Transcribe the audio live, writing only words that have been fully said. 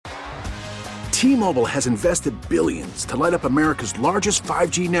T-Mobile has invested billions to light up America's largest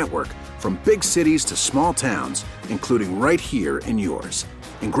 5G network, from big cities to small towns, including right here in yours.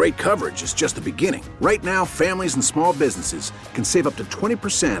 And great coverage is just the beginning. Right now, families and small businesses can save up to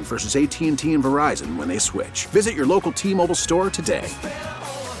 20% versus AT&T and Verizon when they switch. Visit your local T-Mobile store today.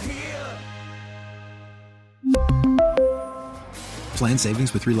 Plan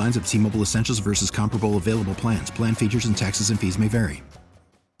savings with 3 lines of T-Mobile Essentials versus comparable available plans. Plan features and taxes and fees may vary.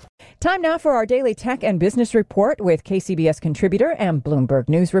 Time now for our daily tech and business report with KCBS contributor and Bloomberg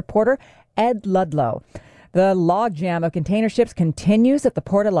News reporter Ed Ludlow. The logjam of container ships continues at the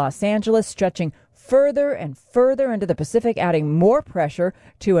Port of Los Angeles, stretching further and further into the Pacific, adding more pressure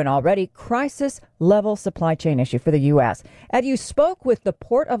to an already crisis-level supply chain issue for the U.S. Ed, you spoke with the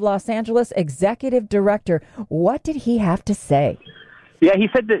Port of Los Angeles executive director. What did he have to say? Yeah, he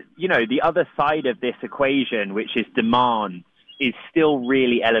said that, the other side of this equation, which is demand, is still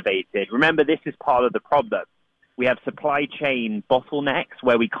really elevated. Remember, this is part of the problem. We have supply chain bottlenecks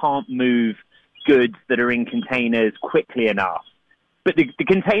where we can't move goods that are in containers quickly enough. But the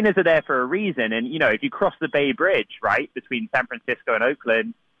containers are there for a reason. And, if you cross the Bay Bridge, right, between San Francisco and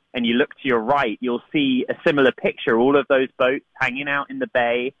Oakland, and you look to your right, you'll see a similar picture. All of those boats hanging out in the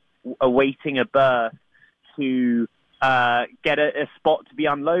bay, awaiting a berth to get a spot to be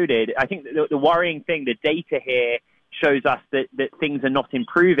unloaded. I think the worrying thing, the data here shows us that things are not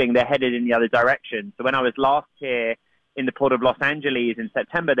improving. They're headed in the other direction. So when I was last here in the Port of Los Angeles in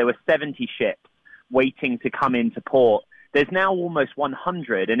September, there were 70 ships waiting to come into port. There's now almost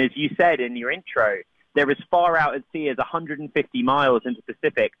 100. And as you said in your intro, they're as far out at sea as 150 miles into the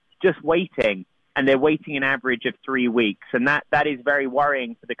Pacific, just waiting. And they're waiting an average of 3 weeks. And that is very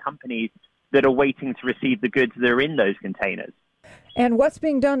worrying for the companies that are waiting to receive the goods that are in those containers. And what's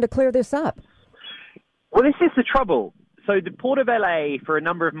being done to clear this up? Well, this is the trouble. So the Port of LA, for a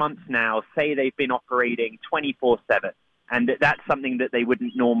number of months now, say they've been operating 24/7, and that's something that they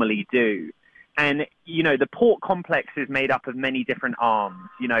wouldn't normally do. And, the port complex is made up of many different arms.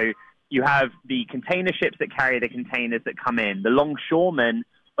 You have the container ships that carry the containers that come in. The longshoremen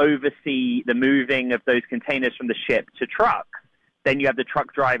oversee the moving of those containers from the ship to trucks. Then you have the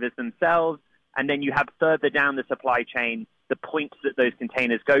truck drivers themselves, and then you have further down the supply chain the points that those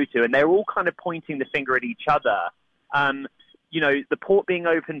containers go to, and they're all kind of pointing the finger at each other. The port being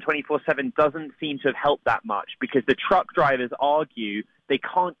open 24/7 doesn't seem to have helped that much, because the truck drivers argue they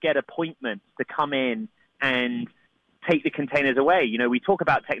can't get appointments to come in and take the containers away. We talk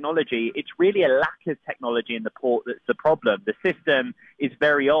about technology. It's really a lack of technology in the port that's the problem. The system is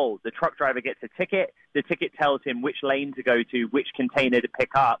very old. The truck driver gets a ticket. The ticket tells him which lane to go to, which container to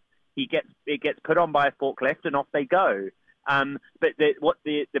pick up. It gets put on by a forklift, and off they go. But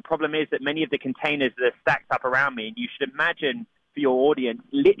the problem is that many of the containers that are stacked up around me, and you should imagine for your audience,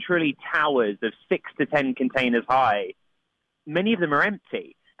 literally towers of 6 to 10 containers high, many of them are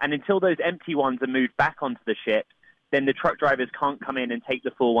empty. And until those empty ones are moved back onto the ship, then the truck drivers can't come in and take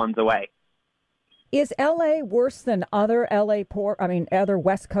the full ones away. Is LA worse than other other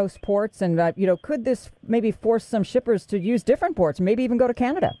West Coast ports? And, could this maybe force some shippers to use different ports, maybe even go to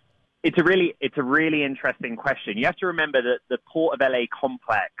Canada? It's a really interesting question. You have to remember that the Port of LA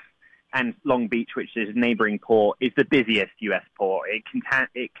complex and Long Beach, which is a neighboring port, is the busiest U.S. port.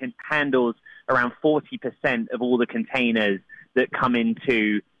 It handles around 40% of all the containers that come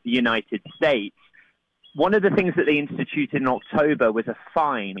into the United States. One of the things that they instituted in October was a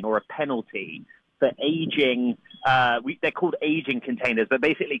fine or a penalty for aging. They're called aging containers, but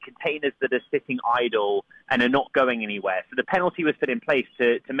basically containers that are sitting idle and are not going anywhere. So the penalty was put in place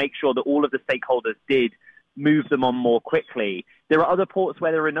to make sure that all of the stakeholders did move them on more quickly. There are other ports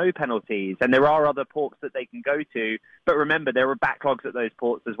where there are no penalties, and there are other ports that they can go to. But remember, there are backlogs at those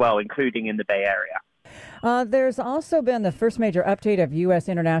ports as well, including in the Bay Area. There's also been the first major update of U.S.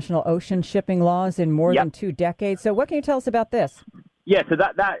 international ocean shipping laws in more than 2 decades. So what can you tell us about this? Yeah, so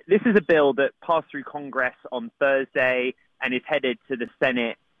this is a bill that passed through Congress on Thursday and is headed to the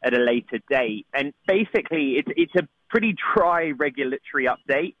Senate at a later date. And basically, it's a pretty dry regulatory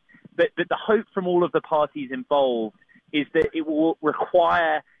update, but the hope from all of the parties involved is that it will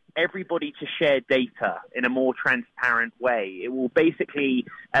require everybody to share data in a more transparent way. It will basically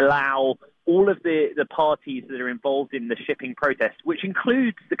allow all of the parties that are involved in the shipping process, which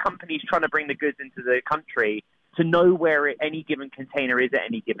includes the companies trying to bring the goods into the country, to know where any given container is at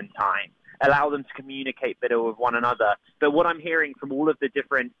any given time, allow them to communicate better with one another. But what I'm hearing from all of the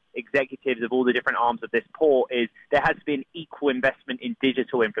different executives of all the different arms of this port is there has been equal investment in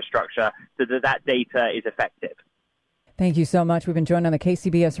digital infrastructure so that data is effective. Thank you so much. We've been joined on the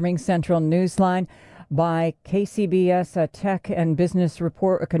KCBS Ring Central Newsline by KCBS tech and business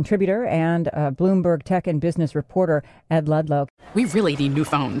report contributor and Bloomberg tech and business reporter Ed Ludlow. We really need new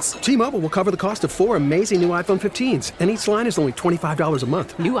phones. T-Mobile will cover the cost of 4 amazing new iPhone 15s, and each line is only $25 a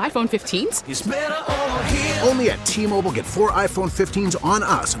month. New iPhone 15s? It's better over here. Only at T-Mobile, get 4 iPhone 15s on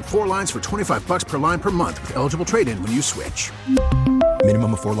us and 4 lines for $25 per line per month with eligible trade-in when you switch.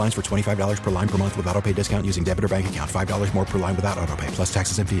 Minimum of 4 lines for $25 per line per month with autopay discount using debit or bank account. $5 more per line without autopay, plus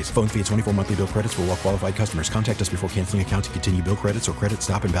taxes and fees. Phone fee at 24 monthly bill credits for well-qualified customers. Contact us before canceling account to continue bill credits or credit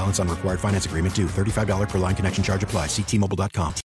stop and balance on required finance agreement due. $35 per line connection charge applies. See T-Mobile.com.